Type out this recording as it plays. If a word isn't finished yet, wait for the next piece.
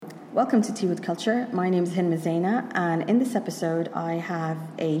Welcome to Tea with Culture. My name is Hinma Zaina, and in this episode I have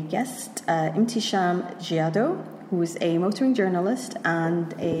a guest, Imtisham Giado, who is a motoring journalist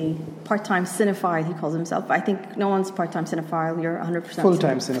and a part-time cinephile, he calls himself. I think no one's part-time cinephile, you're 100%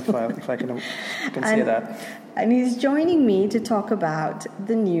 full-time cinephile, if I can say that. And he's joining me to talk about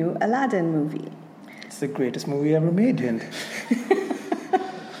the new Aladdin movie. It's the greatest movie ever made, Hind.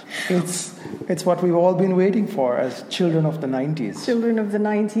 It's what we've all been waiting for as children of the 90s. Children of the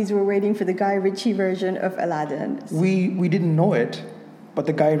 90s were waiting for the Guy Ritchie version of Aladdin. We didn't know it, but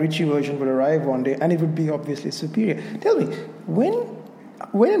the Guy Ritchie version would arrive one day and it would be obviously superior. Tell me, when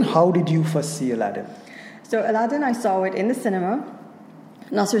and how did you first see Aladdin? So Aladdin, I saw it in the cinema.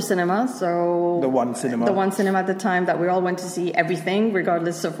 Nasser Cinema, so... The one cinema. The one cinema at the time that we all went to see everything,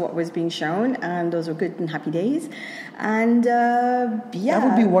 regardless of what was being shown, and those were good and happy days. And, yeah... That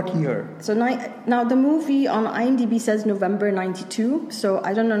would be what year? So now the movie on IMDb says November 92, so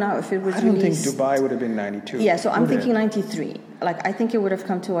I don't know now if it was released... I don't released... think Dubai would have been 92. Yeah, so I'm thinking 93. Like, I think it would have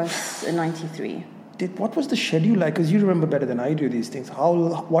come to us in 93. What was the schedule like? Because you remember better than I do these things.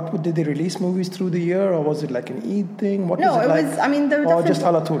 Did they release movies through the year, or was it like an Eid thing? It was. I mean, there were or just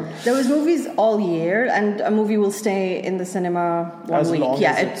ala tul? There was movies all year, and a movie will stay in the cinema one week.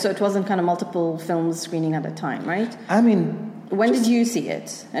 Yeah, so it wasn't kind of multiple films screening at a time, right? I mean, when did you see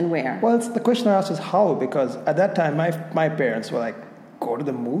it and where? Well, the question I asked is how, because at that time my parents were like, go to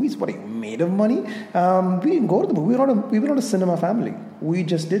the movies? What are you, made of money? We didn't go to the movies. We were not a cinema family. We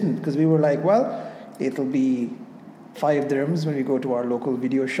just didn't, because we were like, well, it'll be 5 dirhams when we go to our local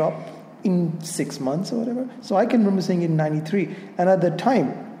video shop in 6 months or whatever. So I can remember seeing it in 93. And at the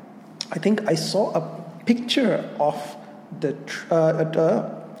time, I think I saw a picture of the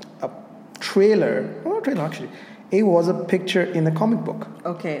a trailer. Not a trailer, actually. It was a picture in a comic book.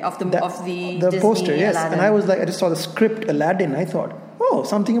 Okay, of the Disney poster, yes. Aladdin. And I was like, I just saw the script Aladdin. I thought, oh,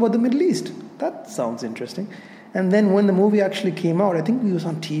 something about the Middle East. That sounds interesting. And then when the movie actually came out, I think we was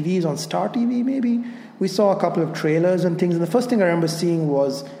on TV, it was on Star TV maybe. We saw a couple of trailers and things. And the first thing I remember seeing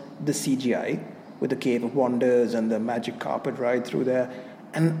was the CGI with the Cave of Wonders and the magic carpet ride through there.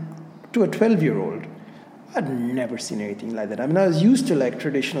 And to a 12-year-old, I'd never seen anything like that. I mean, I was used to like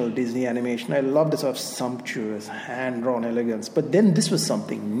traditional Disney animation. I loved the sort of sumptuous, hand-drawn elegance. But then this was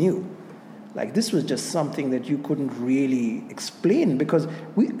something new. Like, this was just something that you couldn't really explain because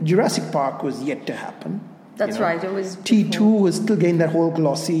Jurassic Park was yet to happen. That's right. It was T2 was still getting that whole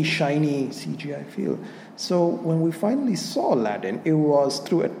glossy, shiny CGI feel. So when we finally saw Aladdin, it was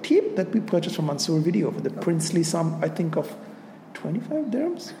through a tape that we purchased from Mansoor Video for the princely sum, I think, of 25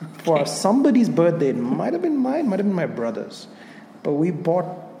 dirhams for somebody's birthday. It might have been mine, might have been my brother's. But we bought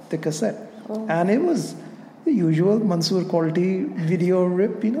the cassette. Oh. And it was the usual Mansoor quality video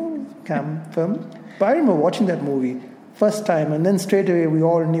rip, cam film. But I remember watching that movie first time, and then straight away we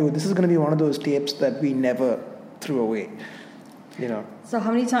all knew this is going to be one of those tapes that we never threw away, So how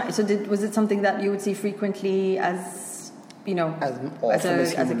many times? So was it something that you would see frequently as often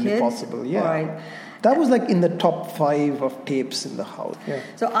as humanly kid? Possible? Yeah. Right. That was like in the top 5 of tapes in the house. Yeah.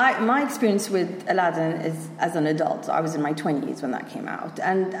 So my experience with Aladdin is as an adult. So I was in my 20s when that came out,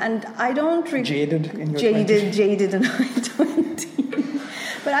 and I don't jaded in your 20s. Jaded in my 20s.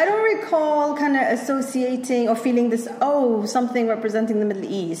 But I don't recall kind of associating or feeling this, something representing the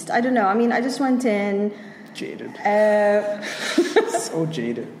Middle East. I don't know. I mean, I just went in... Jaded. So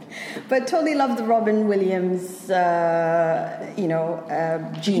jaded. But totally loved the Robin Williams, genie. I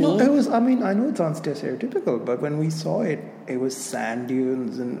know it sounds stereotypical, but when we saw it, it was sand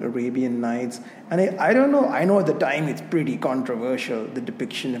dunes and Arabian Nights. And I don't know. I know at the time it's pretty controversial, the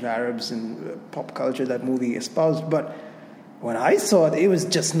depiction of Arabs in pop culture that movie espoused, but... when I saw it, it was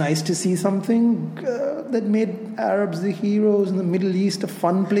just nice to see something that made Arabs the heroes in the Middle East a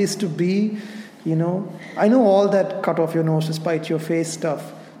fun place to be, I know all that cut off your nose to spite your face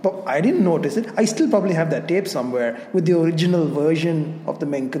stuff, but I didn't notice it. I still probably have that tape somewhere with the original version of the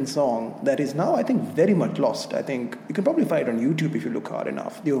Menken song that is now, I think, very much lost. I think you can probably find it on YouTube if you look hard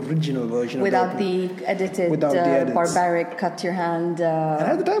enough. The original version without the edited, barbaric cut your hand. And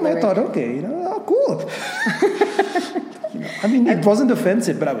at the time lyric. I thought, okay, cool. I mean, it wasn't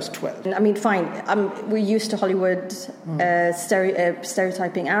offensive, but I was 12. I mean, fine. We're used to Hollywood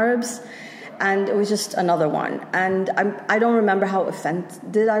stereotyping Arabs, and it was just another one. And I don't remember how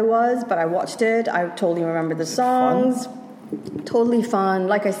offended I was, but I watched it. I totally remember the songs. Fun? Totally fun.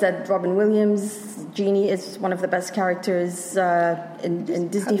 Like I said, Robin Williams, Genie, is one of the best characters in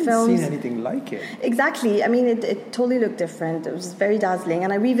Disney films. I haven't seen anything like it. Exactly. I mean, it totally looked different. It was very dazzling.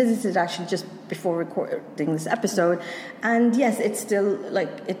 And I revisited it actually just before recording this episode. And yes, it's still,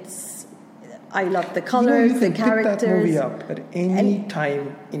 I love the colors, you the can characters. pick that movie up at any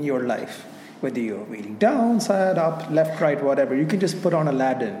time in your life. Whether you're waiting down, side, up, left, right, whatever, you can just put on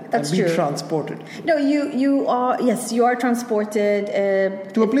Aladdin That's and be true. transported. No, you are transported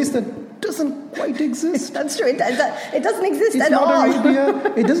To a place that doesn't quite exist. That's true. It doesn't exist It's at not all.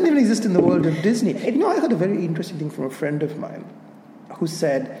 Arabia. It doesn't even exist in the world of Disney. I heard a very interesting thing from a friend of mine who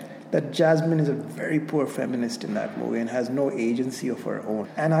said that Jasmine is a very poor feminist in that movie and has no agency of her own.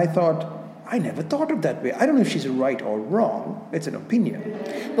 And I thought, I never thought of that way. I don't know if she's right or wrong. It's an opinion.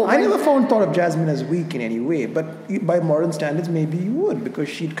 But I never thought of Jasmine as weak in any way. But by modern standards, maybe you would, because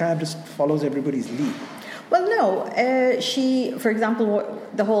she kind of just follows everybody's lead. Well, no. She, for example,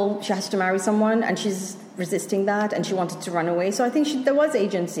 she has to marry someone, and she's resisting that, and she wanted to run away. So I think there was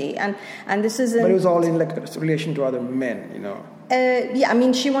agency, and this is. But it was all in like relation to other men, Yeah, I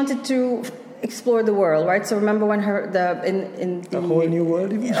mean, she wanted to explore the world, right? So remember when A Whole New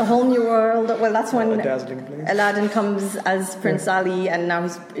World? Even? A Whole New World. Well, that's when A Dazzling Place. Aladdin comes as Prince Ali, and now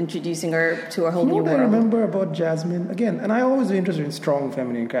he's introducing her to a whole new What world. I remember about Jasmine, again, and I always been interested in strong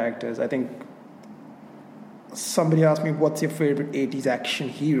feminine characters. I think somebody asked me, what's your favorite 80s action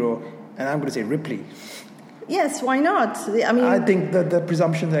hero? And I'm going to say Ripley. Yes, why not? I mean, I think that the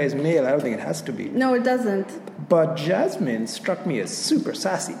presumption that is male, I don't think it has to be. No, it doesn't. But Jasmine struck me as super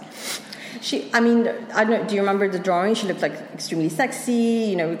sassy. I don't know, do you remember the drawing? She looked like extremely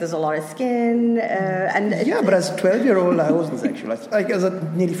sexy, there's a lot of skin. But as a 12-year-old, I wasn't sexualized. Like, as a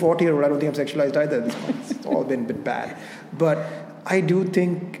nearly 40-year-old, I don't think I'm sexualized either at this point. It's all been a bit bad. But I do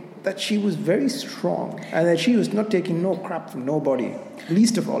think that she was very strong and that she was not taking no crap from nobody,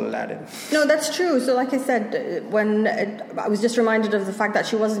 least of all Aladdin. No, that's true. So like I said, when I was just reminded of the fact that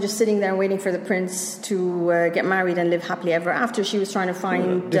she wasn't just sitting there waiting for the prince to get married and live happily ever after. She was trying to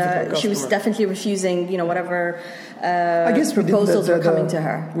find, she was definitely refusing, whatever I guess proposals were coming to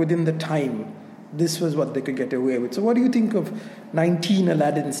her. Within the time, this was what they could get away with. So what do you think of 19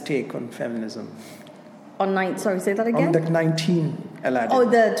 Aladdin's take on feminism? Sorry, say that again? On the 19 Aladdin. Oh,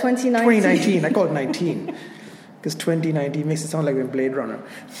 the 2019. 2019. I call it 19 because 2019 makes it sound like we're Blade Runner.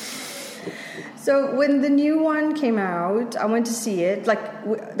 So when the new one came out, I went to see it.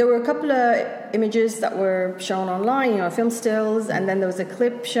 There were a couple of images that were shown online, film stills, and then there was a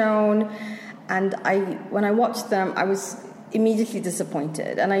clip shown. And when I watched them, I was immediately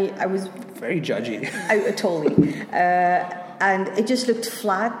disappointed, and I was very judgy. Totally, and it just looked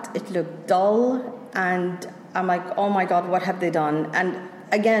flat. It looked dull. And I'm like, oh my God, what have they done? And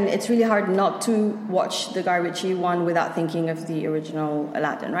again, it's really hard not to watch the Guy Ritchie one without thinking of the original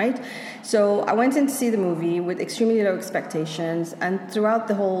Aladdin, right? So I went in to see the movie with extremely low expectations, and throughout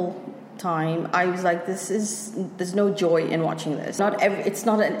the whole time, I was like, there's no joy in watching this. It's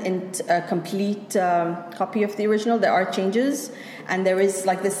not a complete copy of the original. There are changes, and there is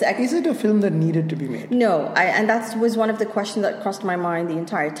this. Is it a film that needed to be made? No, and that was one of the questions that crossed my mind the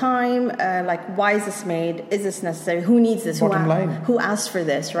entire time. Why is this made? Is this necessary? Who needs this? Bottom line. Who asked for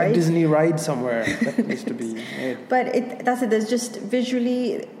this? Right? A Disney ride somewhere that needs to be made. But that's it. There's just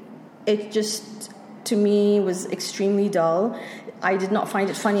visually, it just to me was extremely dull. I did not find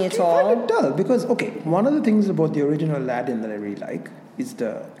it funny at all. I find it dull because, one of the things about the original Aladdin that I really like is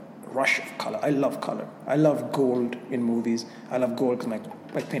the rush of color. I love color. I love gold in movies. I love gold because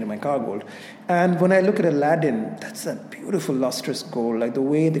I painted my car gold. And when I look at Aladdin, that's that beautiful lustrous gold, like the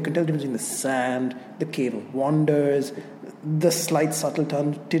way they can tell the difference between the sand, the Cave of Wonders, the slight subtle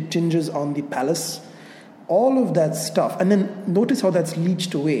tinges on the palace, all of that stuff. And then notice how that's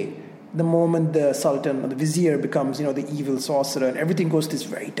leached away. The moment the Sultan or the Vizier becomes, the evil sorcerer, and everything goes to this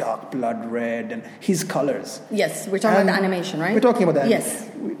very dark blood red and his colors. Yes, we're talking about the animation, right? We're talking about that. Yes.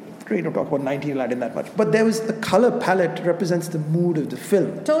 We don't talk about 19 Aladdin that much. But there was the color palette represents the mood of the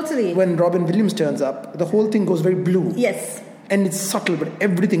film. Totally. When Robin Williams turns up, the whole thing goes very blue. Yes. And it's subtle, but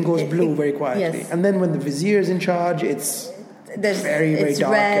everything goes blue very quietly. Yes. And then when the Vizier is in charge, it's very, very dark. It's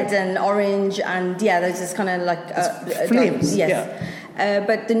red and orange, and there's this kind of flames. Yes. Yeah.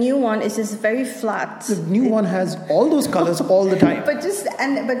 But the new one is just very flat. The new one has all those colors all the time. But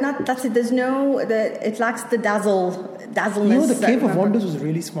not that's it. There's it lacks the dazzleness. The Cave of Wonders was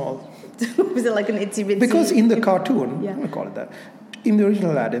really small. Was it like an itsy bitsy? Because in the cartoon, I'm going to call it that. In the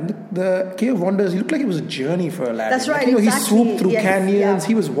original Aladdin, the Cave of Wonders, it looked like it was a journey for Aladdin. That's right. He exactly. swooped through canyons.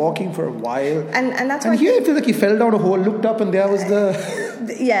 He was walking for a while. And that's why. And here I feel like he fell down a hole, looked up, and there was the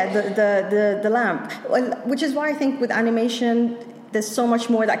the lamp. Well, which is why I think with animation, there's so much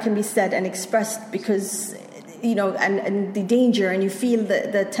more that can be said and expressed because and the danger, and you feel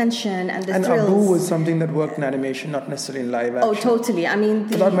the tension and the and thrills. Abu was something that worked in animation, not necessarily in live action. Oh, totally. I mean,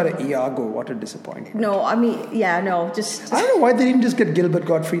 For that matter, Iago, what a disappointment. No, I mean, just... I don't know why they didn't just get Gilbert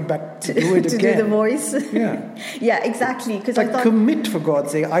Gottfried back to do it to again. do the voice. Yeah. Yeah, exactly. Because I thought... commit, for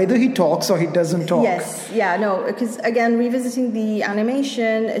God's sake. Either he talks or he doesn't talk. Yes, yeah, no, because again, revisiting the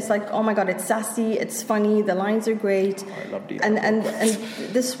animation, it's like, oh my God, it's sassy, it's funny, the lines are great. Oh, I loved it. And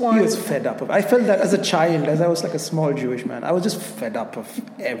this one... He was fed up of. I felt that as a child, as I was like a small Jewish man, I was just fed up of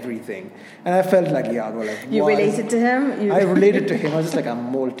everything, and I felt like Iago. Like you related to him. I related to him. I was just like,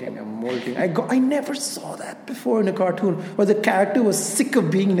 I'm molting. I never saw that before in a cartoon, where the character was sick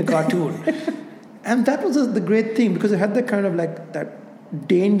of being in a cartoon, and that was the great thing, because it had that kind of like that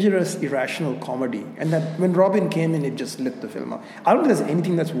dangerous, irrational comedy, and that when Robin came in, it just lit the film up. I don't think there's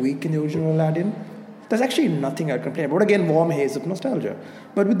anything that's weak in the original Aladdin. There's actually nothing I'd complain about. But again, warm haze of nostalgia.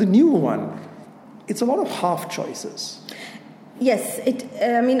 But with the new one, it's a lot of half choices. Yes,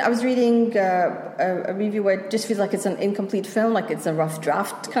 I was reading a review where it just feels like it's an incomplete film, like it's a rough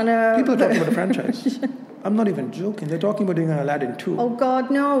draft kind of... People are talking about a franchise. I'm not even joking. They're talking about doing an Aladdin 2. Oh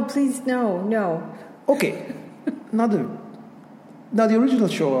God, no, please, no. Okay, now the original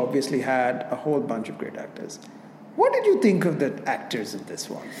show obviously had a whole bunch of great actors. What did you think of the actors in this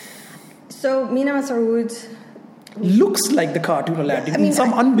one? So, Mina Massaroud... looks like the cartoon Aladdin in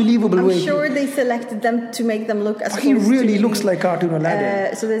some unbelievable way. I'm sure they selected them to make them look as he really looks like cartoon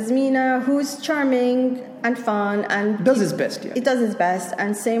Aladdin. So there's Mina, who's charming and fun and does his best. Yeah, it does his best,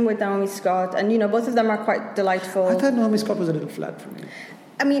 and same with Naomi Scott, and both of them are quite delightful. I thought Naomi Scott was a little flat for me.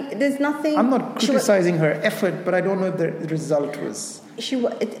 I mean, there's nothing. I'm not criticizing her effort, but I don't know if the result was.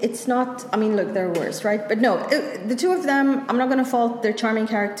 It's not. I mean, look, they're worse, right? But no, the two of them, I'm not going to fault their charming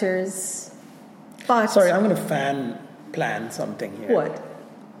characters. But sorry, I'm going to plan something here. What?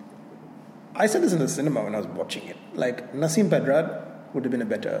 I said this in the cinema when I was watching it. Like, Nasim Pedrad would have been a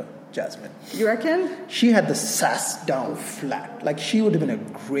better Jasmine. You reckon? She had the sass down flat. Like, she would have been a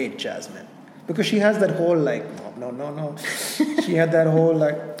great Jasmine. Because she has that whole, like, no. She had that whole,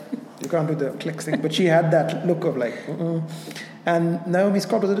 like, you can't do the clicks thing, but she had that look of, like, And Naomi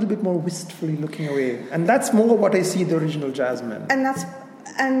Scott was a little bit more wistfully looking away. And that's more what I see the original Jasmine.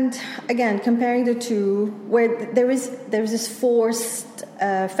 And again, comparing the two, where there is this forced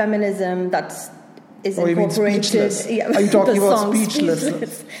feminism that is incorporated. Speechless? Yeah, are you talking about song,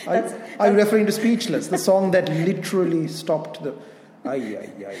 Speechless? Are you referring to Speechless, the song that literally stopped the...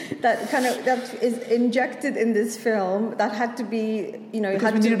 That is injected in this film. That had to be,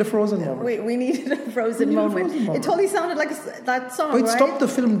 Because we needed a Frozen moment. We needed a Frozen moment. It totally sounded like that song. But it right? stopped the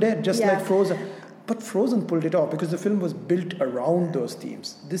film dead, just like Frozen. But Frozen pulled it off because the film was built around those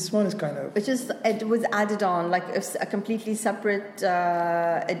themes. This one is kind of... It was added on, like a completely separate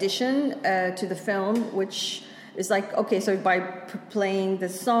addition to the film, which is like, okay, so by playing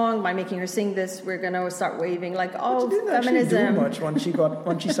this song, by making her sing this, we're going to start waving like, oh, she didn't feminism. Actually do much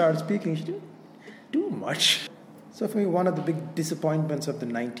once she started speaking. She didn't do much. So for me, one of the big disappointments of the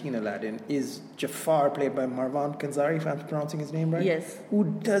 19 Aladdin is Jafar, played by Marwan Kenzari, if I'm pronouncing his name right. Yes. Who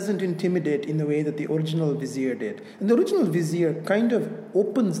doesn't intimidate in the way that the original Vizier did. And the original Vizier kind of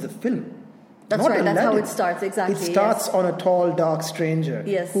opens the film. That's right, Aladdin. That's how it starts, exactly. It starts on a tall, dark stranger.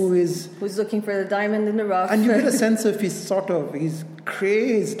 Yes. Who's looking for the diamond in the rough. And you get a sense of his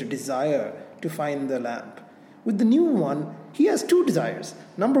crazed desire to find the lamp. With the new one, he has two desires.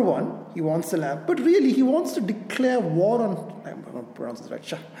 Number one, he wants the lamp, but really he wants to declare war on, I'm going to pronounce this right,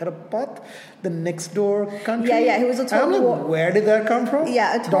 Shahrabat, the next door country. Yeah, he was a total war. Where did that come from?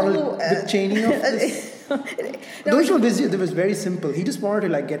 Yeah, a total... Donald Dick Cheney of this? The original Vizier, it was very simple. He just wanted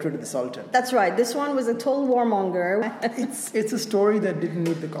to get rid of the Sultan. That's right. This one was a total warmonger. It's a story that didn't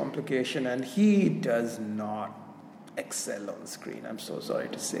need the complication, and he does not excel on screen. I'm so sorry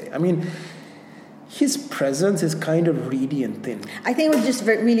to say. I mean, his presence is kind of reedy and thin. I think it was just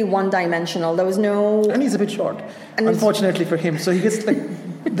really one-dimensional. There was no... And he's a bit short, unfortunately for him. So he gets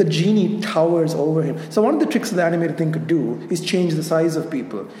the genie towers over him. So one of the tricks the animated thing could do is change the size of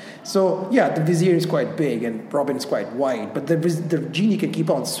people. So yeah, the Vizier is quite big and Robin is quite wide, but the genie can keep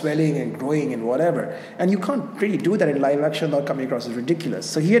on swelling and growing and whatever. And you can't really do that in live action without coming across as ridiculous.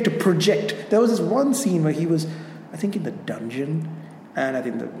 So he had to project. There was this one scene where he was, I think, in the dungeon, and I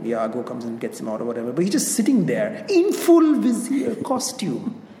think the Iago comes and gets him out or whatever, but he's just sitting there in full Vizier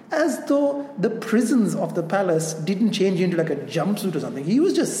costume, as though the prisons of the palace didn't change into like a jumpsuit or something. He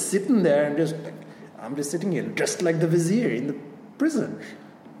was just sitting there and just I'm just sitting here dressed like the Vizier in the prison.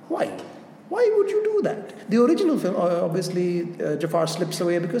 Why? Why would you do that? The original film, obviously, Jafar slips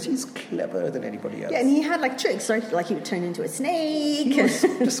away because he's cleverer than anybody else. Yeah, and he had like tricks, right? Like he would turn into a snake. He was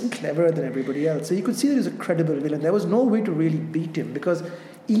just cleverer than everybody else. So you could see that he was a credible villain. There was no way to really beat him because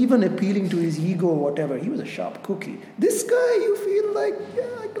even appealing to his ego or whatever, he was a sharp cookie. This guy, you feel like,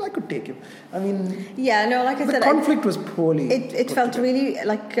 I could take him. I mean, yeah, no, like I said, the conflict was poorly. It felt really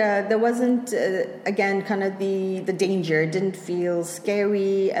like there wasn't again kind of the danger. It didn't feel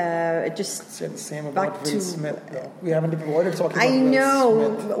scary. It just said the same about Will Smith. We haven't avoided talking about I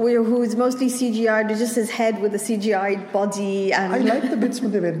know Will Smith. Who's mostly CGI. Just his head with a CGI body. And I like the bits when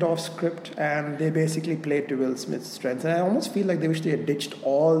they went off script and they basically played to Will Smith's strengths. And I almost feel like they wish they had ditched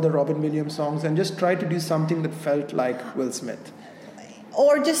all the Robin Williams songs and just tried to do something that felt like Will Smith.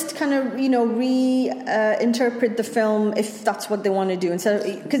 Or just kind of, reinterpret the film if that's what they want to do.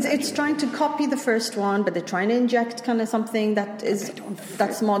 Instead, because it's trying to copy the first one, but they're trying to inject kind of something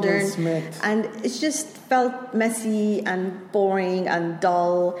that's modern. And it just felt messy and boring and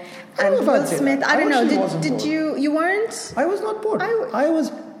dull. And Will Smith, I don't know. Did you weren't? I was not bored. I was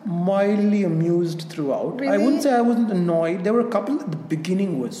mildly amused throughout. Really? I wouldn't say I wasn't annoyed. There were a couple. The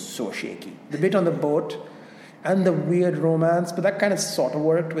beginning was so shaky. The bit on the boat. And the weird romance, but that kind of sort of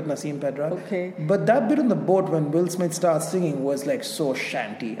worked with Naseem Pedra. Okay. But that bit on the boat when Will Smith starts singing was like so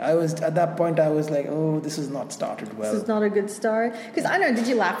shanty. At that point I was like, oh, this has not started well. This is not a good start. Because I don't know, did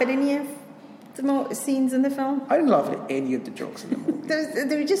you laugh at any of the scenes in the film? I didn't laugh at any of the jokes in the movie.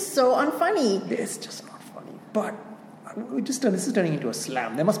 They're just so unfunny. It's just not funny. But this is turning into a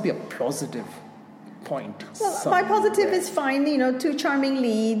slam. There must be a positive point. Well, my positive is fine. Two charming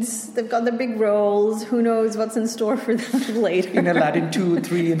leads. They've got the big roles. Who knows what's in store for them later? In Aladdin 2,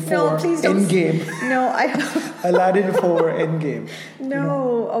 3, and 4, no, please don't. Endgame. No, Aladdin 4, Endgame.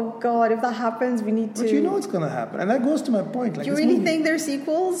 No, oh God, if that happens, we need to. But it's going to happen, and that goes to my point. Like, do you really think there are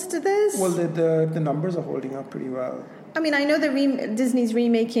sequels to this? Well, the numbers are holding up pretty well. I mean, I know Disney's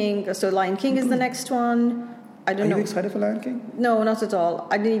remaking. So Lion King is the next one. I don't know. Are you excited for Lion King? No, not at all.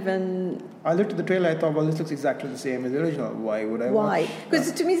 I didn't even. I looked at the trailer. I thought, well, this looks exactly the same as the original. Why would I? Why?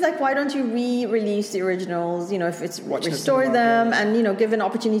 Because to me, it's like, why don't you re-release the originals? If it's restore the them and give an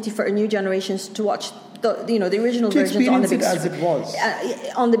opportunity for new generations to watch the original versions on the big as it was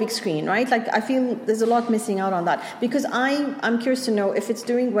on the big screen, right? Like I feel there's a lot missing out on that because I'm curious to know if it's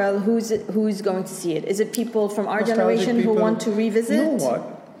doing well. Who's going to see it? Is it people from our generation who want to revisit? You know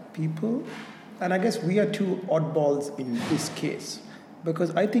what? People. And I guess we are two oddballs in this case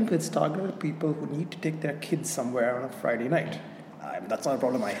because I think it's targeted at people who need to take their kids somewhere on a Friday night. That's not a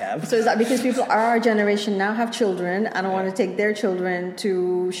problem I have. So is that because people our generation now have children and want to take their children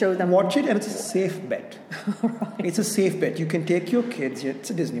to show them? Watch it and it's a safe bet. Right. It's a safe bet. You can take your kids. It's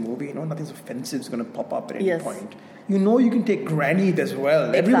a Disney movie. Nothing's offensive is going to pop up at any point. You can take Granny as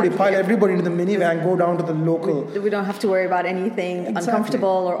well. Exactly. Pile everybody into the minivan, go down to the local. We don't have to worry about anything uncomfortable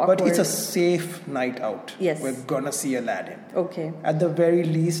or awkward. But it's a safe night out. Yes. We're going to see Aladdin. Okay. At the very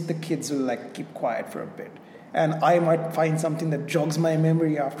least, the kids will keep quiet for a bit. And I might find something that jogs my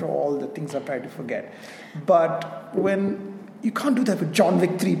memory after all the things I've tried to forget. But when you can't do that with John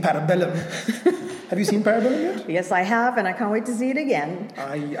Wick 3 Parabellum. Have you seen Parabellum yet? Yes, I have, and I can't wait to see it again.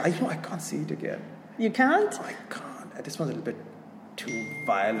 I can't see it again. You can't? I can't. This one's a little bit too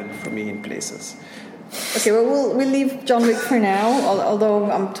violent for me in places. Okay, well, we'll leave John Wick for now,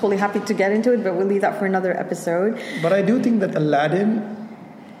 although I'm totally happy to get into it, but we'll leave that for another episode. But I do think that Aladdin,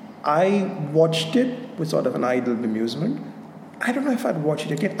 I watched it with sort of an idle bemusement. I don't know if I'd watch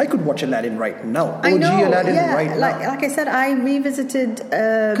it again. I could watch Aladdin right now. I know, Aladdin right now. Like I said, I revisited...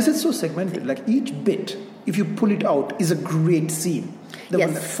 Because it's so segmented. Like each bit, if you pull it out, is a great scene. The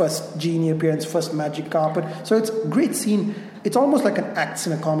first genie appearance, first magic carpet. So it's a great scene. It's almost like an acts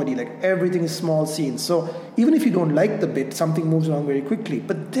in a comedy. Like everything is small scenes. So even if you don't like the bit, something moves along very quickly.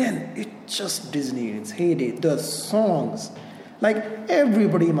 But then it's just Disney in its heyday. The songs. Like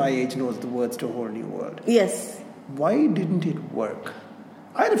everybody my age knows the words to A Whole New World. Yes. Why didn't it work?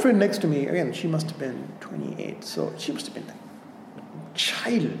 I had a friend next to me. Again, she must have been 28. So she must have been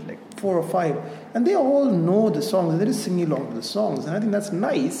child, 4 or 5, and they all know the songs, and they're just singing along to the songs, and I think that's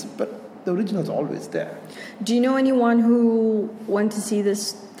nice, but the original is always there. Do you know anyone who went to see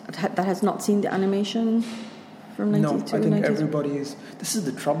this that has not seen the animation from 92? No, I think everybody is. This is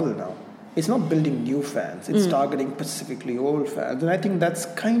the trouble now. It's not building new fans, it's targeting specifically old fans, and I think that's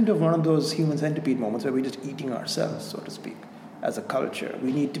kind of one of those human centipede moments where we're just eating ourselves, so to speak, as a culture.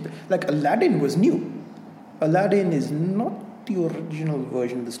 We need to be, Aladdin was new. Aladdin is not the original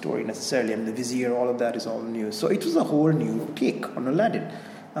version of the story necessarily. I mean, the vizier, all of that is all new. So it was a whole new take on Aladdin.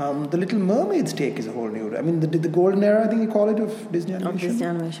 The Little Mermaid's take is a whole new. I mean, the golden era, I think you call it, of Disney animation. Of Disney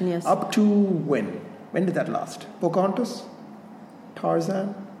animation, yes. Up to when? When did that last? Pocahontas?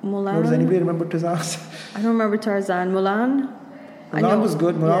 Tarzan? Mulan? Or does anybody remember Tarzan? I don't remember Tarzan. Mulan? Mulan was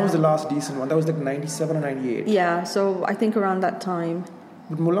good. Mulan was the last decent one. That was like 97 or 98. Yeah, so I think around that time.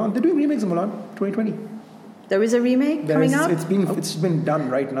 But Mulan, they're doing remakes of Mulan 2020. There is a remake coming up? It's been done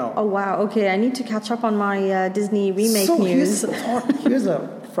right now. Oh, wow. Okay, I need to catch up on my Disney remake news. Here's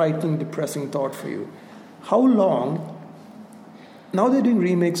a frightening, depressing thought for you. How long... Now they're doing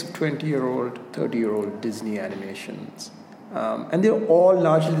remakes of 20-year-old, 30-year-old Disney animations. And they're all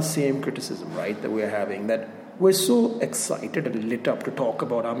largely the same criticism, right, that we're having, that we're so excited and lit up to talk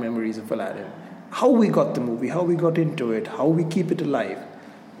about our memories of Aladdin. How we got the movie, how we got into it, how we keep it alive.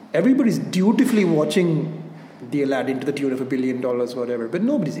 Everybody's dutifully watching the Aladdin to the tune of $1 billion, whatever, but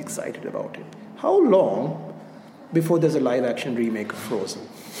nobody's excited about it. How long before there's a live-action remake of Frozen?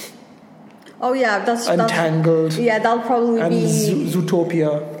 Oh yeah, that's Untangled. Yeah, that'll probably and be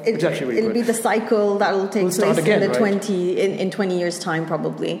Zootopia. It'll be the cycle that will take place again, in the right? 20 years time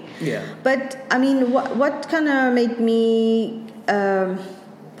probably. Yeah. But I mean, what kind of made me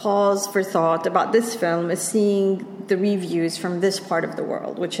pause for thought about this film is seeing the reviews from this part of the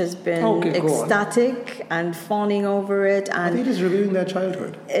world, which has been ecstatic and fawning over it. And I think it is reviewing their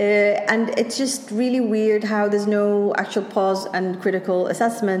childhood. And it's just really weird how there's no actual pause and critical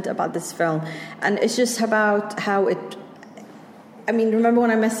assessment about this film. And it's just about how it... I mean, remember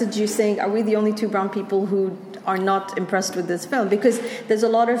when I messaged you saying, are we the only two brown people who are not impressed with this film? Because there's a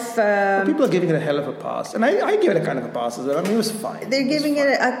lot of... people are giving it a hell of a pass. And I give it a kind of a pass as well. I mean, it was fine. They're giving it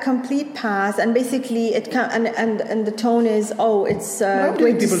a complete pass. And basically, and the tone is, it's... I'm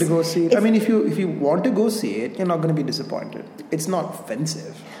telling people to go see it. I mean, if you want to go see it, you're not going to be disappointed. It's not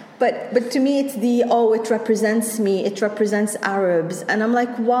offensive. But to me, it's it represents me. It represents Arabs. And I'm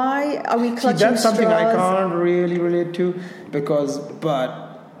like, why are we clutching that's something straws? I can't really relate to.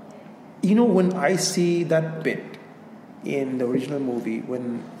 But, you know, when I see that bit in the original movie,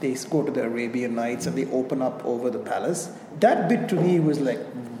 when they go to the Arabian Nights and they open up over the palace, that bit to me was like,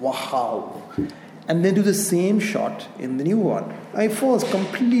 wow. And then do the same shot in the new one. It falls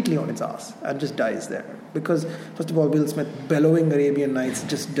completely on its ass and just dies there. Because, first of all, Will Smith bellowing Arabian Nights,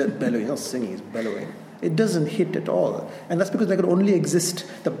 just bellowing, not singing, he's bellowing. It doesn't hit at all. And that's because there could only exist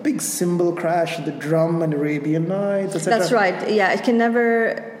the big cymbal crash, the drum and Arabian Nights, etc. That's right. Yeah, it can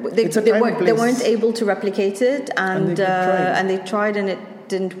never... They weren't able to replicate it, and they tried and it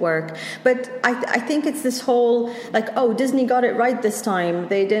didn't work. But I think it's this whole Disney got it right this time.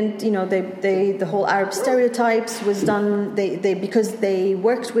 They didn't, the whole Arab stereotypes was done. They because they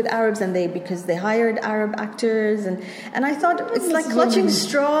worked with Arabs and because they hired Arab actors and I thought it's like clutching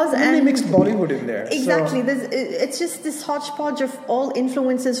straws and they mixed Bollywood in there. Exactly. So. It's just this hodgepodge of all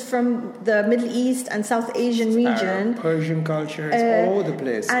influences from the Middle East and South Asian region. Arab, Persian culture, it's all over the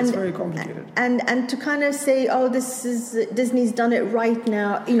place. It's very complicated. And to kind of say, this is Disney's done it right now.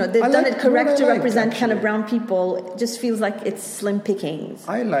 They've done it correct to represent kind of brown people. It just feels like it's slim pickings.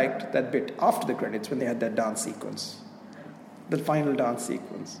 I liked that bit after the credits when they had that dance sequence, the final dance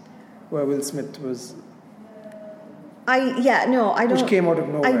sequence, where Will Smith was. Which came out of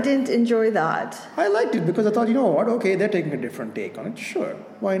nowhere. I didn't enjoy that. I liked it because I thought, you know what? Okay, they're taking a different take on it. Sure,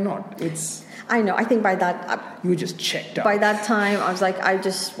 why not? I know. I think by that you just checked out. By that time, I was like, I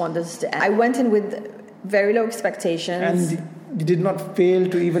just want this to end. I went in with very low expectations. And you did not fail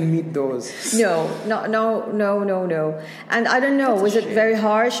to even meet those. No. And I don't know, was it very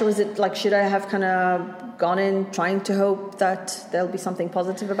harsh or was it like, should I have kind of gone in trying to hope that there'll be something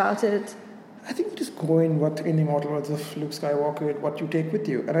positive about it? I think you just go in in the immortal words of Luke Skywalker, what you take with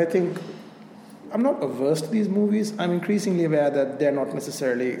you. And I think I'm not averse to these movies. I'm increasingly aware that they're not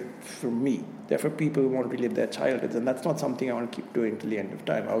necessarily for me. They're for people who want to relive their childhoods. And that's not something I want to keep doing till the end of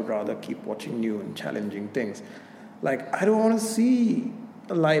time. I would rather keep watching new and challenging things. Like, I don't want to see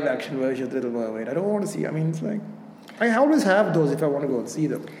a live-action version of Little Mermaid. I don't want to see... I mean, it's like... I always have those if I want to go and see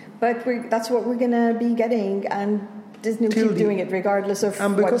them. But that's what we're going to be getting, and Disney will keep doing it regardless of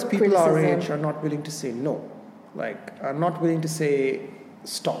and because what people criticism. our age are not willing to say no. Like, are not willing to say,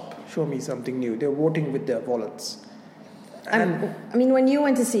 stop, show me something new. They're voting with their wallets. And I mean, when you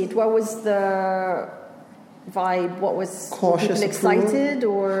went to see it, what was the... vibe? What was cautious? People excited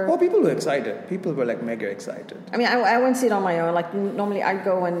or? Oh, people were excited. People were like mega excited. I mean, I went to see it on my own. Like normally, I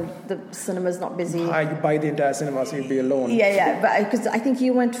go when the cinema's not busy. You buy the entire cinema, so you'd be alone. Yeah, but because I think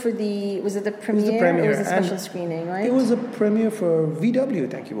you went for was it the premiere? It was the premiere. It was a special screening, right? It was a premiere for VW.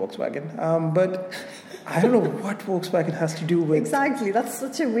 Thank you, Volkswagen. But I don't know what Volkswagen has to do with. Exactly, that's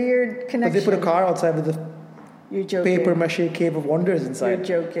such a weird connection. But they put a car outside with You're joking. paper mache cave of wonders inside.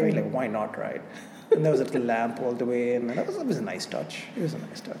 You're joking. I mean, like, why not, right? And there was a little lamp all the way in, and it was a nice touch. It was a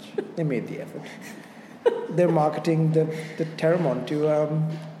nice touch. They made the effort. They're marketing the Terramon to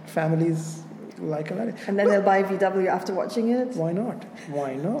families like Aladdin. And then they'll buy VW after watching it? Why not?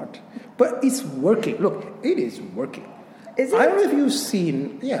 Why not? But it's working. Look, it is working. Is it? I don't know if you've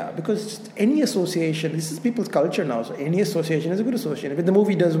seen, because any association, this is people's culture now, so any association is a good association. If the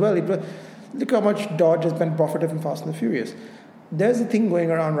movie does well, look how much Dodge has been profited from Fast and the Furious. There's a thing going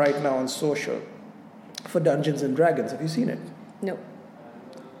around right now on social for Dungeons and Dragons. Have you seen it? No.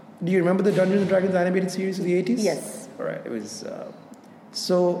 Do you remember the Dungeons and Dragons animated series of the 80s? Yes. All right. It was,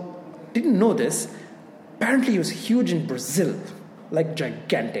 didn't know this. Apparently it was huge in Brazil, like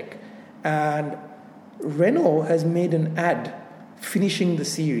gigantic. And Renault has made an ad finishing the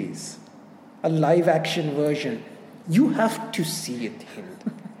series, a live action version. You have to see it, Hind.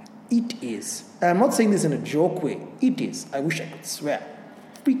 It is. And I'm not saying this in a joke way. It is. I wish I could swear.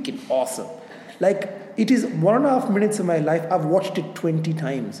 Freaking awesome. Like, it is 1.5 minutes of my life. I've watched it 20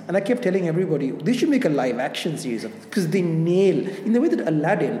 times. And I kept telling everybody, they should make a live action series of it. Because they nail, in the way that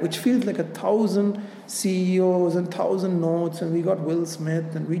Aladdin, which feels like 1,000 CEOs and 1,000 notes, and we got Will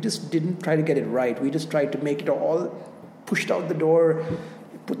Smith, and we just didn't try to get it right. We just tried to make it all pushed out the door,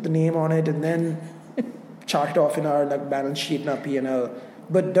 put the name on it, and then chart it off in our balance sheet and our P&L.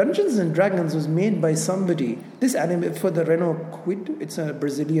 But Dungeons and Dragons was made by somebody. This anime for the Renault Kwid, it's a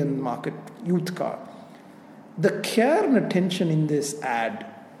Brazilian market youth car. The care and attention in this ad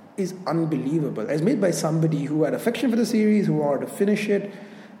is unbelievable. It's made by somebody who had affection for the series, who wanted to finish it,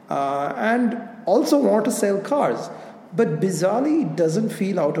 and also wanted to sell cars. But bizarrely, it doesn't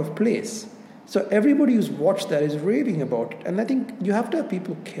feel out of place. So everybody who's watched that is raving about it. And I think you have to have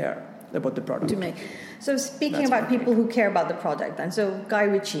people who care about the product. So speaking about people who care about the product, and so Guy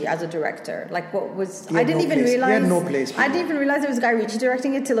Ritchie as a director, like what was... I didn't even realize... He had no place. I didn't even realize it was Guy Ritchie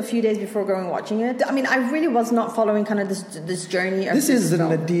directing it till a few days before going and watching it. I mean, I really was not following kind of this journey. This is the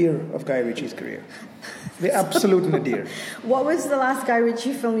nadir of Guy Ritchie's career. The absolute nadir. What was the last Guy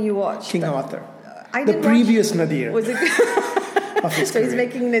Ritchie film you watched? King Arthur. The previous nadir. Was it... of his so career. He's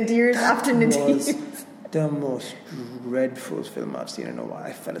making nadirs after nadirs. The most dreadful film I've seen in a while.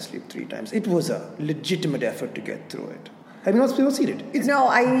 I fell asleep 3 times. It was a legitimate effort to get through it. Have you not seen it? It's no,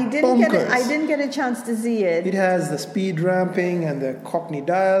 I didn't bonkers. I didn't get a chance to see it. It has the speed ramping and the Cockney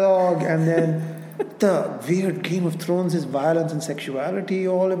dialogue, and then the weird Game of Thrones' violence and sexuality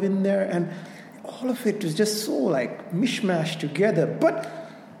all of in there, and all of it was just so mishmash together. But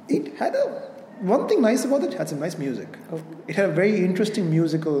it had one thing nice about it, had some nice music. It had a very interesting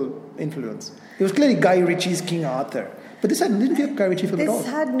musical influence. It was clearly Guy Ritchie's King Arthur. But this didn't feel Guy Ritchie film at all. This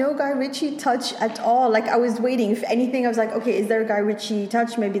had no Guy Ritchie touch at all. I was waiting. If anything, I was like, okay, is there a Guy Ritchie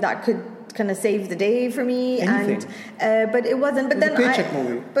touch? Maybe that could kind of save the day for me. Anything. And but it wasn't. But it was a paycheck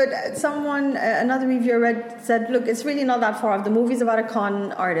movie. But someone, another reviewer read, said, look, it's really not that far off. The movie's about a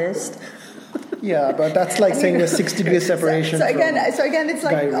con artist. Yeah, but that's like saying there's 6 degrees separation. So again, it's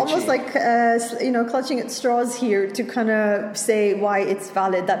like almost like clutching at straws here to kind of say why it's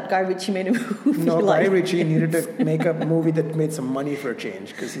valid that Guy Ritchie made a movie. No, Guy Ritchie needed to make a movie that made some money for a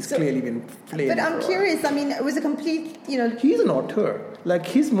change because he's clearly been playing. But I'm curious. I mean, it was a complete. He's an auteur.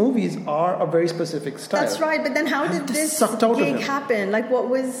 His movies are a very specific style. That's right. But then, how did this gig happen? What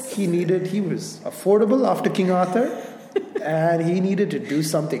was he needed? He was affordable after King Arthur. And he needed to do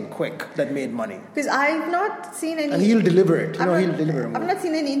something quick that made money. Because I've not seen any... And he'll deliver it. He'll deliver it. I've not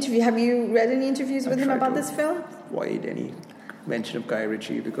seen any interview. Have you read any interviews with him about this film? Avoid any mention of Guy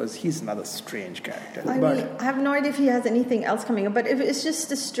Ritchie because he's another strange character. I have no idea if he has anything else coming up. But if it's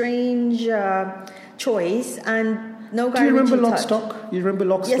just a strange choice and... No Guy Do you remember Ritchie Lockstock? You remember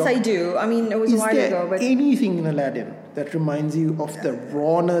Lockstock? Yes, I do. I mean, it was a while ago. But anything in Aladdin that reminds you of the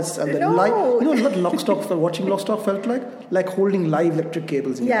rawness and the light? You know what Lockstock, watching Lockstock felt like? Like holding live electric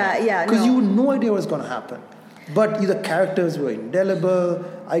cables in your hand. Because you had no idea what was going to happen. But the characters were indelible.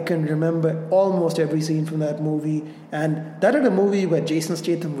 I can remember almost every scene from that movie. And that had a movie where Jason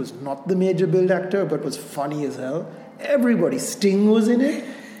Statham was not the major build actor, but was funny as hell. Everybody, Sting was in it.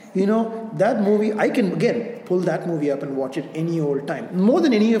 That movie, I can, again, pull that movie up and watch it any old time. More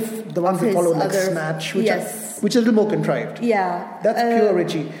than any of the ones that followed, like Snatch, which is a little more contrived. Yeah. That's pure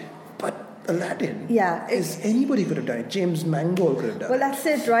Ritchie. But Aladdin, is anybody could have done it. James Mangold could have done it. Well, that's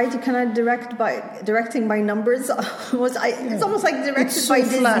it, right? You cannot directing by numbers. It's almost like directed by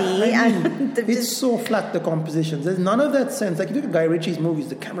Disney. It's so flat, the compositions. There's none of that sense. Like, if you look at Guy Ritchie's movies,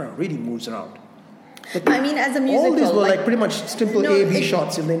 the camera really moves around. I mean, as a musical, all these were like pretty much simple A-B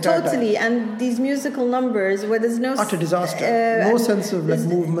shots in the entire totally, time. and these musical numbers where there's no utter disaster, no sense of like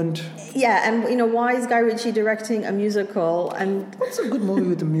movement. Yeah, and why is Guy Ritchie directing a musical? And what's a good movie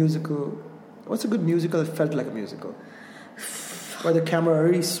with a musical? What's a good musical that felt like a musical? Where the camera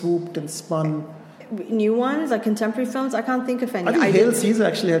really swooped and spun. New ones, like contemporary films, I can't think of any. I think Hail Caesar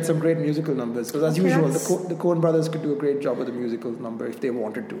actually had some great musical numbers, because as usual, the Coen brothers could do a great job with the musical number if they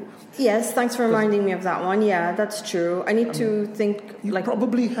wanted to. Yes, thanks for reminding me of that one. Yeah, that's true. I need to think. You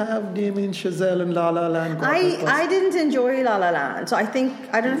probably have Damien Chazelle and La La Land. I didn't enjoy La La Land, so I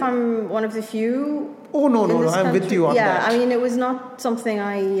don't know if I'm one of the few. Oh, no, I'm with you on that. Yeah, I mean, it was not something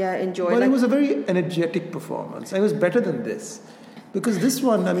I enjoyed. But it was a very energetic performance. It was better than this. Because this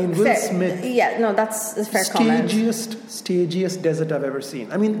one, I mean, Will Smith... Yeah, no, that's a fair comment. Stagiest desert I've ever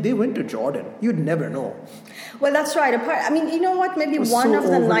seen. I mean, they went to Jordan. You'd never know. Well, that's right. I mean, you know what? Maybe one of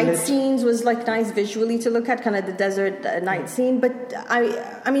the night scenes was like nice visually to look at, kind of the desert night scene. But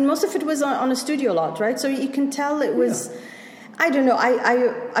I mean, most of it was on a studio lot, right? So you can tell it was... Yeah. I don't know.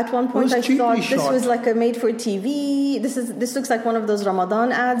 I at one point I thought this was like a made for TV. This looks like one of those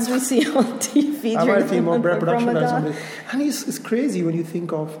Ramadan ads we see on TV. I might feel more production or something. And it's crazy when you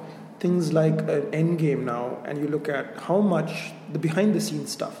think of things like Endgame now, and you look at how much the behind the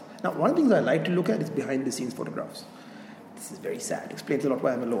scenes stuff. Now, one of the things I like to look at is behind the scenes photographs. This is very sad. Explains a lot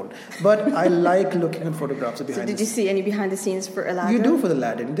why I'm alone. But I like looking at photographs of behind. So did you see any behind the scenes for Aladdin? You do for the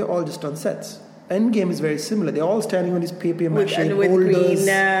Aladdin. They're all just on sets. Endgame is very similar. They're all standing on these papier-mâché holders.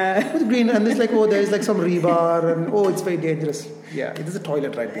 With green. And there's like, there's like some rebar, and it's very dangerous. Yeah, there's a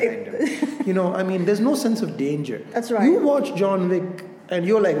toilet right behind him. I mean, there's no sense of danger. That's right. You watch John Wick, and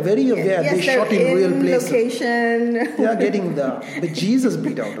you're like very aware they shot in real places. Location. They are getting the Jesus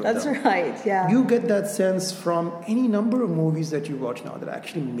beat out of them. That's right, yeah. You get that sense from any number of movies that you watch now that are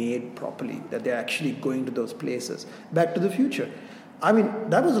actually made properly, that they're actually going to those places. Back to the Future. I mean,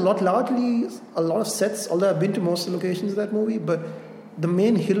 that was largely a lot of sets, although I've been to most of the locations of that movie, but the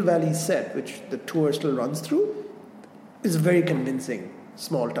main Hill Valley set, which the tour still runs through, is a very convincing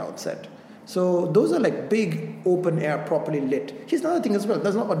small town set. So those are like big, open air, properly lit. Here's another thing as well.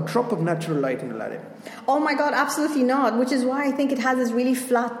 There's not a drop of natural light in Aladdin. Oh my God, absolutely not. Which is why I think it has this really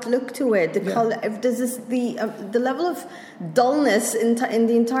flat look to it. The level of dullness in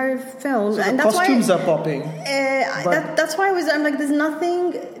the entire film. So and the costumes are popping. That's why I'm like, there's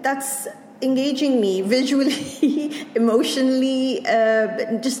nothing that's engaging me visually, emotionally,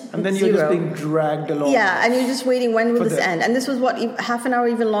 just and then you're just being dragged along. Yeah, and you're just waiting, when will this end? And this was half an hour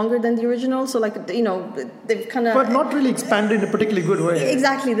even longer than the original, so like, they've kind of... But not really expanded in a particularly good way.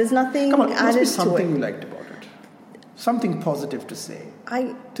 Exactly, there's nothing added to it. Come on, there must be something you liked about it. Something positive to say.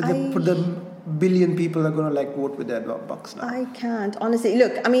 For the billion people are going to vote with their bucks now. I can't, honestly.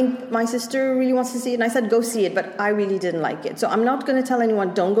 Look, I mean, my sister really wants to see it, and I said, go see it, but I really didn't like it. So I'm not going to tell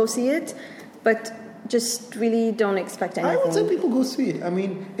anyone, don't go see it, but just really don't expect anything. I would say people go see it. I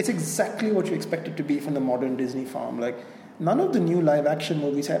mean, it's exactly what you expect it to be from the modern Disney farm. Like, none of the new live-action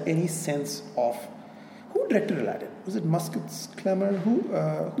movies have any sense of... Who directed Aladdin? Was it Muscat's Clemmer? Who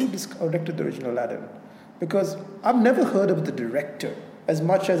directed the original Aladdin? Because I've never heard of the director as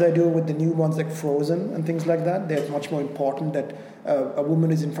much as I do with the new ones like Frozen and things like that. They're much more important that a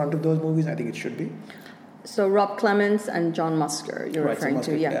woman is in front of those movies. I think it should be. So Rob Clements and John Musker, you're referring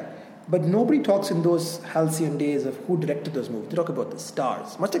to, yeah. But nobody talks in those halcyon days of who directed those movies. They talk about the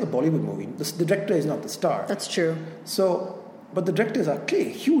stars. Much like a Bollywood movie, the director is not the star. That's true. So, but the directors are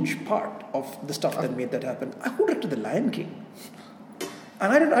clearly a huge part of the stuff that made that happen. Who directed The Lion King?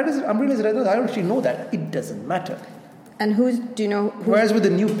 And I'm realizing I don't actually know that. It doesn't matter. And do you know? Whereas with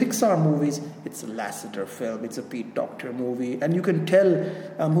the new Pixar movies, it's a Lasseter film, it's a Pete Docter movie, and you can tell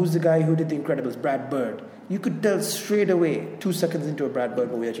who's the guy who did The Incredibles, Brad Bird. You could tell straight away, 2 seconds into a Brad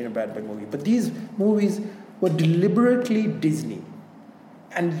Bird movie, that you're in a Brad Bird movie. But these movies were deliberately Disney,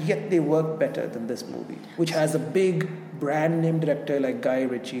 and yet they work better than this movie, which has a big brand name director like Guy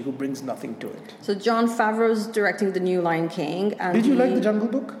Ritchie who brings nothing to it. So Jon Favreau's directing the new Lion King. And did you like The Jungle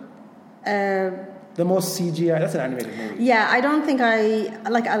Book? The most CGI, that's an animated movie. Yeah, I don't think I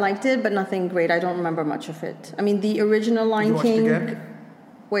liked it, but nothing great. I don't remember much of it. I mean, the original Lion King... Did you watch it again?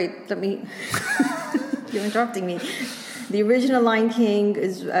 Wait, let me... You're interrupting me. The original Lion King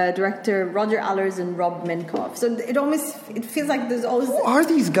is director Roger Allers and Rob Minkoff. So it feels like there's always... Who are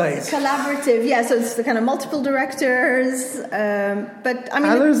these guys? Collaborative, yeah. So it's the kind of multiple directors. But I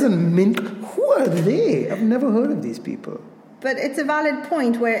mean... Allers and Minkoff, who are they? I've never heard of these people. But it's a valid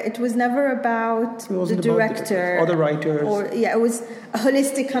point where it was never about the director or the writers. It was a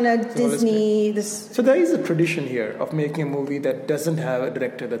holistic kind of Disney. So there is a tradition here of making a movie that doesn't have a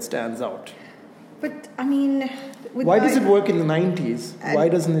director that stands out. But I mean, why does it work in the 90s? Why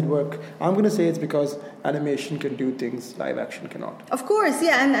doesn't it work? I'm going to say it's because animation can do things live action cannot. Of course,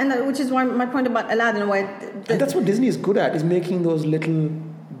 yeah, and which is why my point about Aladdin. And that's what Disney is good at, is making those little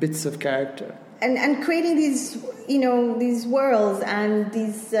bits of character. And creating these, these worlds and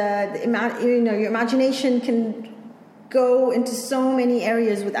these, your imagination can go into so many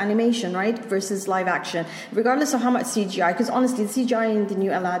areas with animation, right? Versus live action, regardless of how much CGI. Because honestly, the CGI in the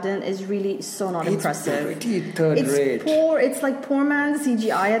new Aladdin is really so not impressive. It's pretty third rate. Poor. It's like poor man's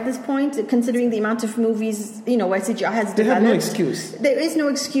CGI at this point, considering the amount of movies, where CGI has developed. They have no excuse. There is no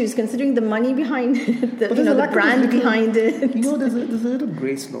excuse, considering the money behind it, the brand behind it. There's a little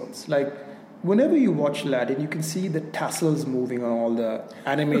grace notes. Like, whenever you watch Aladdin, you can see the tassels moving on all the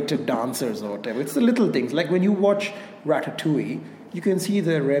animated dancers or whatever. It's the little things. Like when you watch Ratatouille, you can see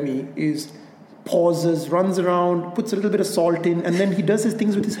that Remy pauses, runs around, puts a little bit of salt in, and then he does his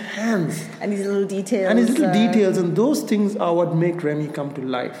things with his hands. And these little details. And those things are what make Remy come to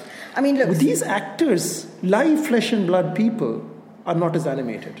life. I mean, look. With these actors, live flesh and blood people, are not as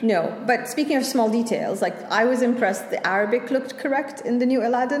animated. No, but speaking of small details, like I was impressed the Arabic looked correct in the new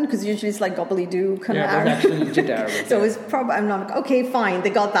Aladdin, because usually it's like gobbly-doo kind of Arabic. Yeah, it was actually legit Arabic. So it was probably, I'm not, okay, fine,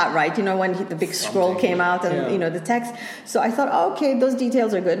 they got that right, when the big scroll came out and, the text. So I thought, okay, those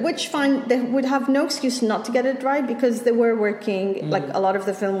details are good, which fine, they would have no excuse not to get it right, because they were working, like a lot of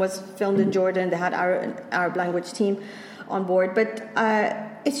the film was filmed in Jordan, they had Arab language team on board, but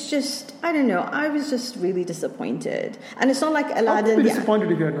it's just, I don't know, I was just really disappointed. And it's not like Aladdin... How could be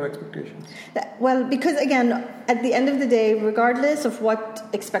disappointed if you had no expectations? Well, because again, at the end of the day, regardless of what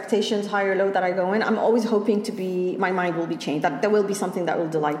expectations, high or low, that I go in, I'm always hoping my mind will be changed, that there will be something that will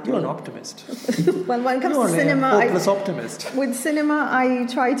delight me. You're an optimist. Well, when it comes to cinema... You're a hopeless optimist. With cinema, I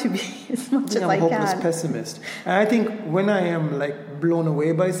try to be as much as I can. I'm a hopeless pessimist. And I think when I am blown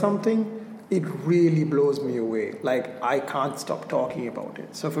away by something, it really blows me away. Like, I can't stop talking about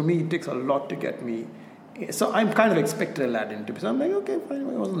it. So for me, it takes a lot to get me. So I'm kind of expected Aladdin to be. So I'm like, okay, fine, it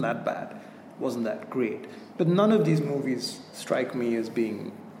wasn't that bad. It wasn't that great. But none of these movies strike me as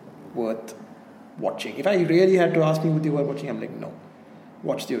being worth watching. If I really had to ask me what they were watching, I'm like, no.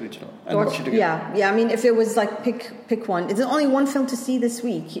 Watch the original and watch it again. Yeah. I mean, if it was like pick one, there's only one film to see this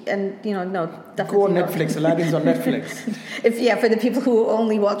week, and no, definitely go on Netflix. Aladdin's on Netflix. For the people who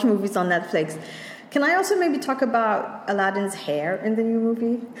only watch movies on Netflix. Can I also maybe talk about Aladdin's hair in the new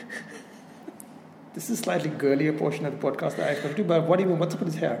movie? This is a slightly girlier portion of the podcast that I expect to, but what's up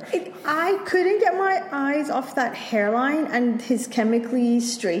with his hair? I couldn't get my eyes off that hairline and his chemically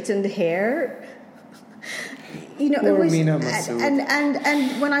straightened hair. Poor Meena Massoud.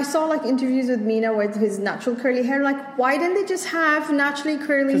 And when I saw interviews with Meena with his natural curly hair, why didn't they just have naturally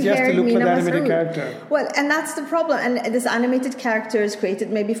curly hair? Because you have to look like an animated character. Well, and that's the problem. And this animated character is created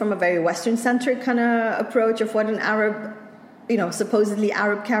maybe from a very Western-centric kind of approach of what an Arab, supposedly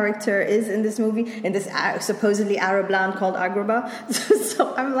Arab character is in this movie, in this supposedly Arab land called Agrabah.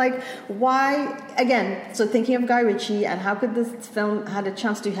 So I'm like, why? Again, so thinking of Guy Ritchie, and how could this film had a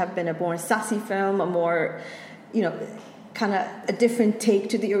chance to have been a more sassy film, a more, kind of a different take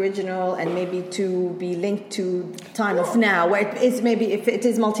to the original, and maybe to be linked to time of now, where it is maybe, if it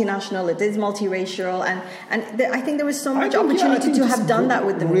is multinational, it is multiracial, and I think there was so much opportunity to have done that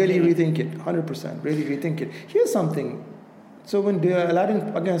with the movie. Really rethink it, 100%. Really rethink it. Here's something. So when Aladdin,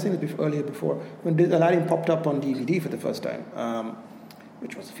 again I was saying this earlier before, when Aladdin popped up on DVD for the first time,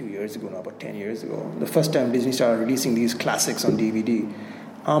 which was a few years ago now, about 10 years ago, the first time Disney started releasing these classics on DVD,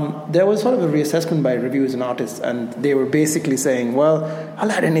 there was sort of a reassessment by reviewers and artists, and they were basically saying, well,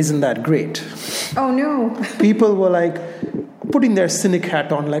 Aladdin isn't that great. Oh, no. People were putting their cynic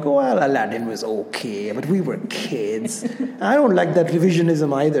hat on, well, Aladdin was okay, but we were kids. I don't like that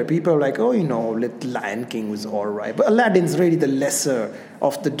revisionism either. People are like, Little Lion King was all right, but Aladdin's really the lesser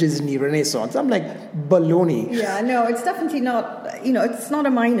of the Disney Renaissance. I'm like, baloney. Yeah, no, it's definitely not, it's not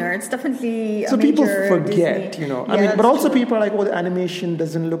a minor. It's definitely so a major people forget, Disney. but also true. People are like, the animation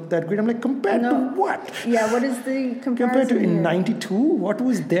doesn't look that great. I'm like, compared to what? Yeah, what is the comparison? Compared to in 92? What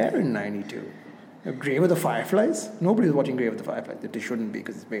was there in 92? Grave of the Fireflies? Nobody's watching Grave of the Fireflies. They shouldn't be,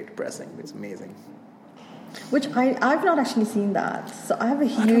 because it's very depressing. It's amazing. Which I've not actually seen that. So I have a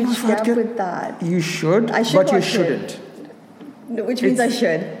huge gap with that. You should, but you shouldn't. Which means I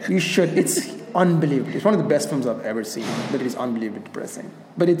should. You should. It's unbelievable. It's one of the best films I've ever seen, but it is unbelievably depressing.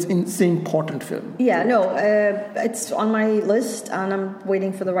 But it's an important film. Yeah, no, it's on my list, and I'm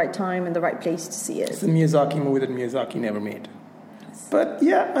waiting for the right time and the right place to see it. It's a Miyazaki movie that Miyazaki never made. But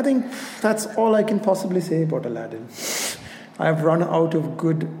yeah, I think that's all I can possibly say about Aladdin. I've run out of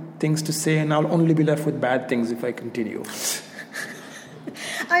good things to say, and I'll only be left with bad things if I continue.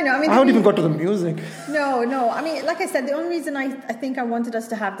 I know. I mean, I haven't even got to the music. No. I mean, like I said, the only reason I think I wanted us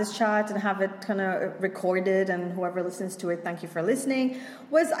to have this chat and have it kind of recorded, and whoever listens to it, thank you for listening,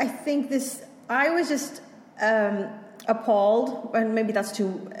 was I think I was just appalled, and maybe that's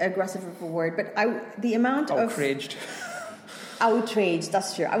too aggressive of a word, but the amount outraged. Outraged,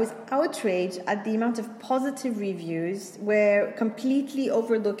 that's true. I was outraged at the amount of positive reviews where completely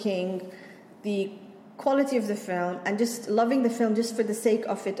overlooking the quality of the film and just loving the film just for the sake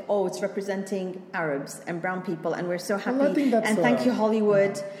of it. Oh, it's representing Arabs and brown people, and we're so happy. Well, I think that's, and thank you,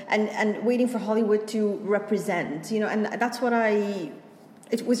 Hollywood, and waiting for Hollywood to represent, and that's what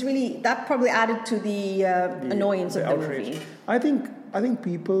it was really, that probably added to the annoyance of the outrage. movie. I think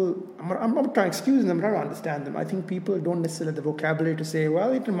people, I'm not trying to excuse them, I'm trying to understand them. I think people don't necessarily have the vocabulary to say,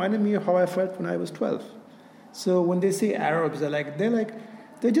 well, it reminded me of how I felt when I was 12. So when they say Arabs,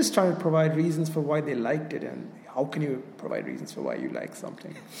 they're just trying to provide reasons for why they liked it. And how can you provide reasons for why you like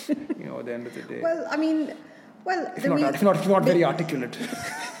something? At the end of the day. Well, I mean, if you're not very articulate.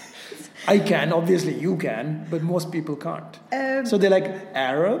 I can, obviously you can, but most people can't. So they're like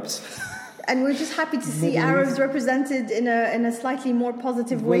Arabs. And we're just happy to see Arabs represented in a slightly more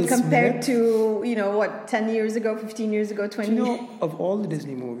positive way compared to 10 years ago, 15 years ago, 20 years ago. Of all the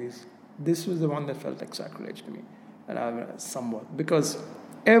Disney movies, this was the one that felt like sacrilege to me, and somewhat, because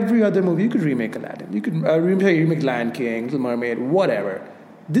every other movie you could remake Aladdin, you could remake Lion King, Little Mermaid, whatever.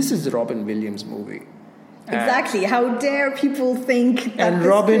 This is the Robin Williams movie. Exactly. How dare people think that and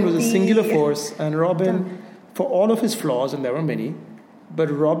Robin was a singular force, and Robin, for all of his flaws, and there were many, but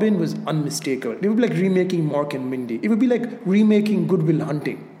Robin was unmistakable. It would be like remaking Mork and Mindy. It would be like remaking Good Will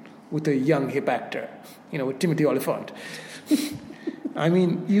Hunting with a young hip actor, with Timothy Olyphant. I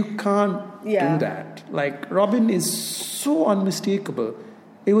mean, you can't do that. Like, Robin is so unmistakable.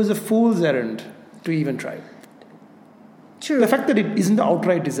 It was a fool's errand to even try. True. The fact that it isn't an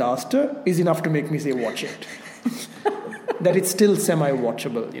outright disaster is enough to make me say, watch it. That it's still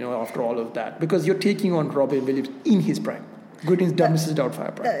semi-watchable, after all of that. Because you're taking on Robin Williams in his prime. Greetings, Mrs.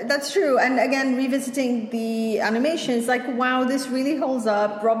 Doubtfire prime. That's true. And again, revisiting the animation, it's like, wow, this really holds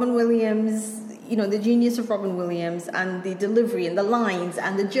up. Robin Williams, the genius of Robin Williams, and the delivery and the lines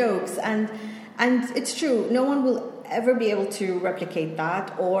and the jokes. And it's true. No one will ever be able to replicate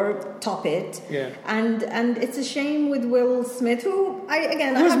that or top it. Yeah. And it's a shame with Will Smith, who I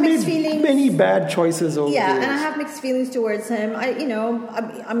have made mixed feelings. Many bad choices over Yeah, the years. and I have mixed feelings towards him.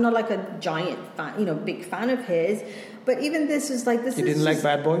 I'm not like a giant fan, big fan of his. But even this is like this. You didn't like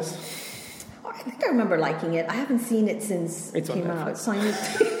Bad Boys? I think I remember liking it. I haven't seen it since it came out. So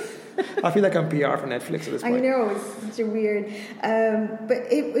I feel like I'm PR for Netflix at this point. I know, it's such a weird.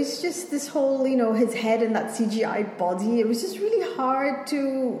 But it was just this whole, his head and that CGI body. It was just really hard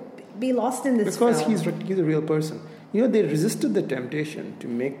to be lost in this because film. he's a real person. They resisted the temptation to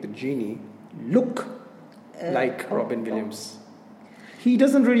make the genie look like Robin Williams. He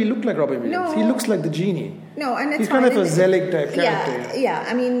doesn't really look like Robin Williams. No. He looks like the genie. No, and it's he's kind of a Zelig type character. Yeah.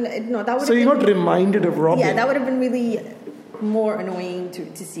 I mean, no, that would. So you're not reminded of Robin. Yeah, that would have been really more annoying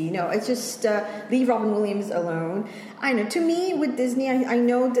to see. No, it's just leave Robin Williams alone. I know. To me, with Disney, I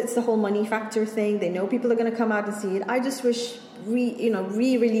know that's the whole money factor thing. They know people are going to come out and see it. I just wish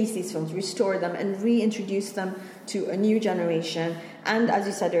re-release these films, restore them, and reintroduce them to a new generation. And as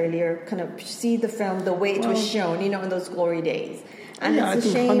you said earlier, kind of see the film the way it was shown, in those glory days. And I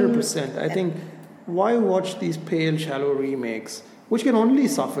think 100%. I think why watch these pale, shallow remakes, which can only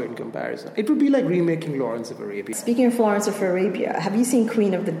suffer in comparison? It would be like remaking Lawrence of Arabia. Speaking of Lawrence of Arabia, have you seen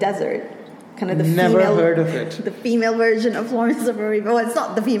Queen of the Desert? Kind of the Never heard of it. The female version of Lawrence of Arabia. Well, it's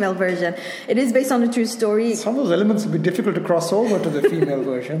not the female version. It is based on a true story. Some of those elements would be difficult to cross over to the female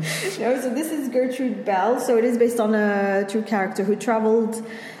version. No, so this is Gertrude Bell. So it is based on a true character who traveled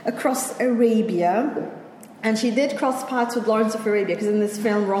across Arabia. And she did cross paths with Lawrence of Arabia, because in this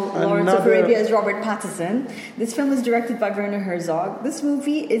film, Lawrence of Arabia is Robert Pattinson. This film is directed by Werner Herzog. This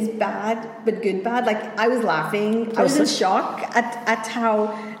movie is bad, but good bad. Like, I was laughing. I was in shock at how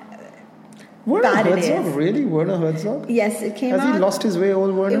bad it is. Really? Werner Herzog? Yes, it came out. Has he lost his way,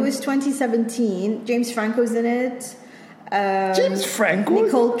 old Werner? It was 2017. James Franco's in it. James Franco?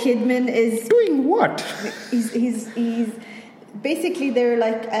 Nicole Kidman is... Doing what? He's basically, they're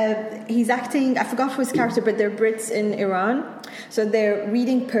like, he's acting, I forgot his character, but they're Brits in Iran. So they're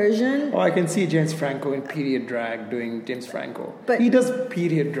reading Persian. Oh, I can see James Franco in period drag doing James Franco. But he does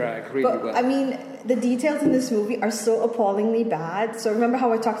period drag really well. I mean, the details in this movie are so appallingly bad. So remember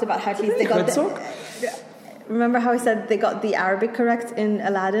how I talked about Hercules? They got remember how I said they got the Arabic correct in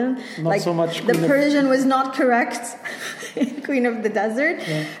Aladdin? Not so much The Persian was not correct in Queen of the Desert.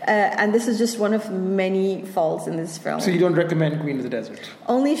 Yeah. And this is just one of many faults in this film. So you don't recommend Queen of the Desert?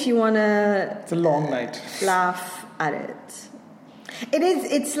 Only if you want to... It's a long night. Laugh at it.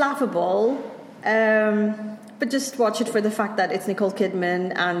 It's laughable. But just watch it for the fact that it's Nicole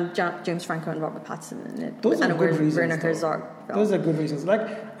Kidman and James Franco and Robert Pattinson in it. Those are and good reasons. Werner Herzog. Those are good reasons. Like,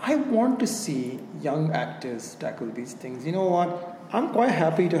 I want to see young actors tackle these things. You know what? I'm quite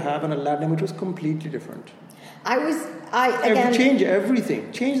happy to have an Aladdin which was completely different. Again, change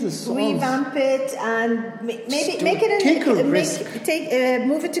everything. Change the songs. Revamp it and make it take a risk.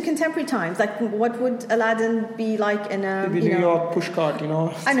 Move it to contemporary times. Like, what would Aladdin be like in a Maybe New York pushcart,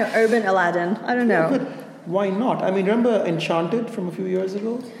 I know, urban Aladdin. I don't know. Yeah, but why not? I mean, remember Enchanted from a few years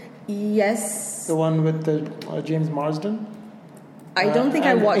ago? Yes. The one with James Marsden? I don't think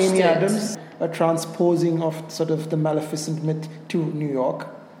I watched Amy it. Adams, a transposing of sort of the Maleficent myth to New York.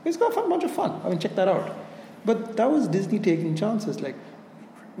 It's got a bunch of fun. I mean, check that out. But that was Disney taking chances. Like,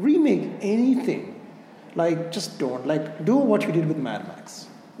 remake anything. Like, just don't. Like, do what you did with Mad Max,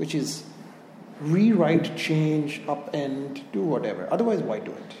 which is rewrite, change, upend, do whatever. Otherwise, why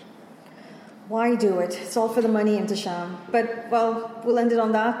do it? Why do it? It's all for the money, Intisham. But, well, we'll end it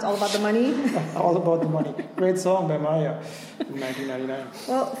on that. All about the money. All about the money. Great song by Maya in 1999.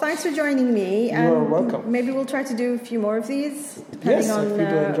 Well, thanks for joining me. You are welcome. Maybe we'll try to do a few more of these. Yes, if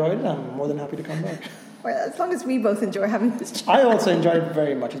people enjoyed it, I'm more than happy to come back. Well, as long as we both enjoy having this chat. I also enjoyed it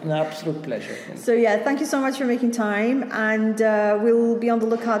very much. It's an absolute pleasure. So, thank you so much for making time. And we'll be on the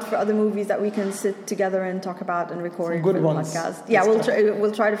lookout for other movies that we can sit together and talk about and record some good for the ones. podcast. Yeah,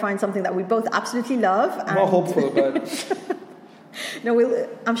 we'll try to find something that we both absolutely love. I'm more hopeful, but... No,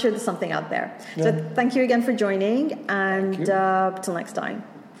 I'm sure there's something out there. Yeah. So thank you again for joining. And till next time.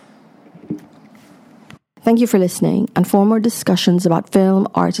 Thank you for listening. And for more discussions about film,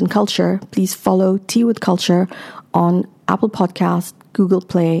 art, and culture, please follow Tea with Culture on Apple Podcasts, Google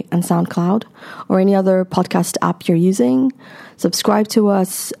Play, and SoundCloud, or any other podcast app you're using. Subscribe to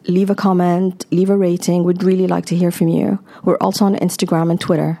us, leave a comment, leave a rating. We'd really like to hear from you. We're also on Instagram and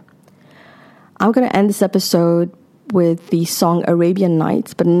Twitter. I'm going to end this episode with the song Arabian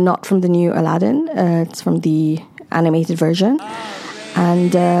Nights, but not from the new Aladdin. It's from the animated version.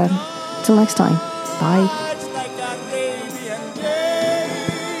 And till next time. Bye. Like Arabian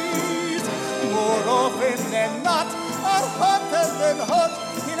days, more often than not, are hotter than hot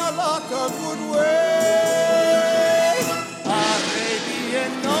in a lot of good ways.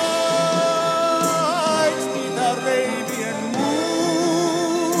 Arabian nights need Arabian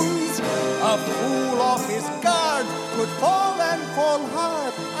moons. A fool off his guard could fall and fall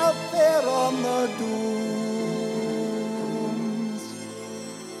hard out there on the dunes.